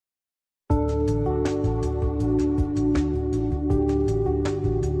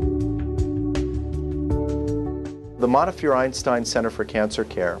The Montefiore Einstein Center for Cancer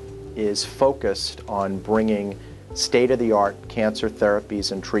Care is focused on bringing state-of-the-art cancer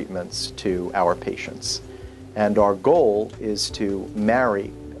therapies and treatments to our patients. And our goal is to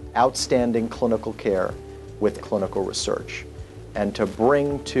marry outstanding clinical care with clinical research, and to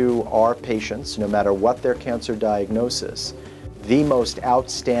bring to our patients, no matter what their cancer diagnosis, the most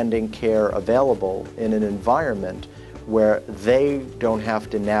outstanding care available in an environment where they don't have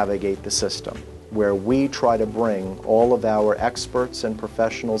to navigate the system, where we try to bring all of our experts and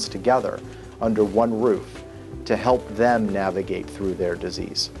professionals together under one roof to help them navigate through their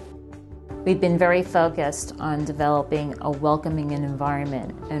disease. We've been very focused on developing a welcoming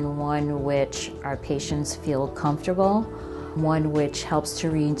environment, and one which our patients feel comfortable, one which helps to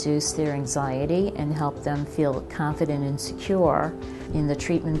reduce their anxiety and help them feel confident and secure in the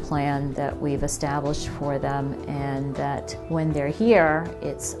treatment plan that we've established for them, and that when they're here,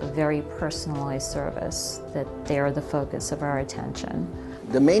 it's a very personalized service, that they're the focus of our attention.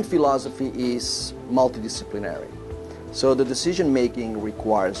 The main philosophy is multidisciplinary. So the decision-making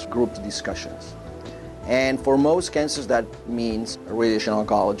requires group discussions. And for most cancers, that means a radiation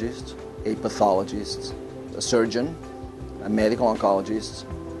oncologist, a pathologist, a surgeon, a medical oncologist,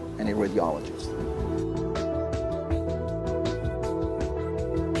 and a radiologist.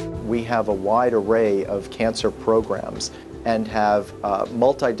 We have a wide array of cancer programs and have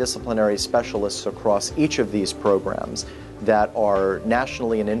multidisciplinary specialists across each of these programs that are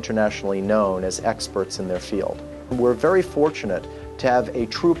nationally and internationally known as experts in their field. We're very fortunate to have a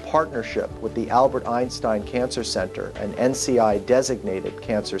true partnership with the Albert Einstein Cancer Center, an NCI-designated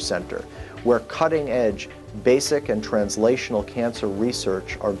cancer center, where cutting-edge basic and translational cancer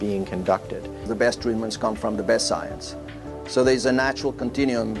research are being conducted. The best treatments come from the best science. So there's a natural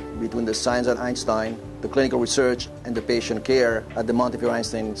continuum between the science at Einstein, the clinical research, and the patient care at the Montefiore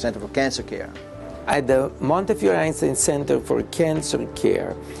Einstein Center for Cancer Care. At the Montefiore Einstein Center for Cancer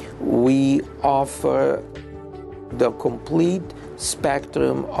Care, we offer the complete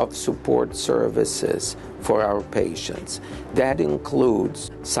spectrum of support services for our patients. That includes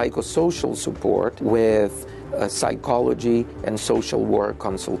psychosocial support with psychology and social work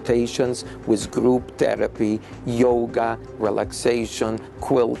consultations, with group therapy, yoga, relaxation,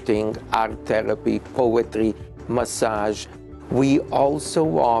 quilting, art therapy, poetry, massage. We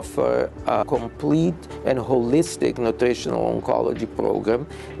also offer a complete and holistic nutritional oncology program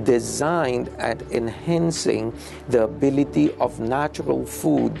designed at enhancing the ability of natural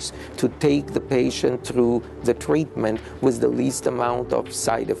foods to take the patient through the treatment with the least amount of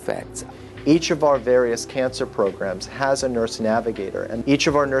side effects. Each of our various cancer programs has a nurse navigator, and each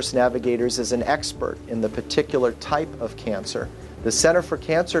of our nurse navigators is an expert in the particular type of cancer. The Center for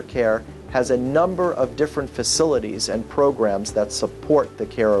Cancer Care has a number of different facilities and programs that support the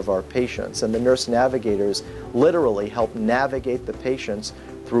care of our patients, and the nurse navigators literally help navigate the patients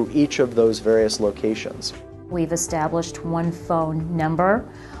through each of those various locations. We've established one phone number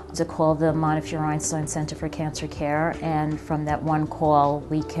to call the Montefiore Einstein Center for Cancer Care, and from that one call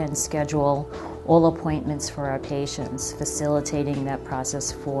we can schedule all appointments for our patients, facilitating that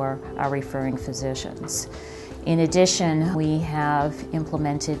process for our referring physicians. In addition, we have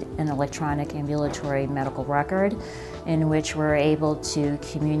implemented an electronic ambulatory medical record in which we're able to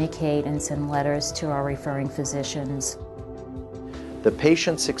communicate and send letters to our referring physicians. The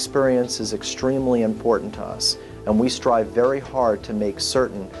patient's experience is extremely important to us, and we strive very hard to make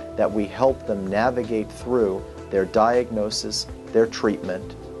certain that we help them navigate through their diagnosis, their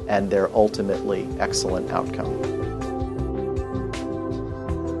treatment, and their ultimately excellent outcome.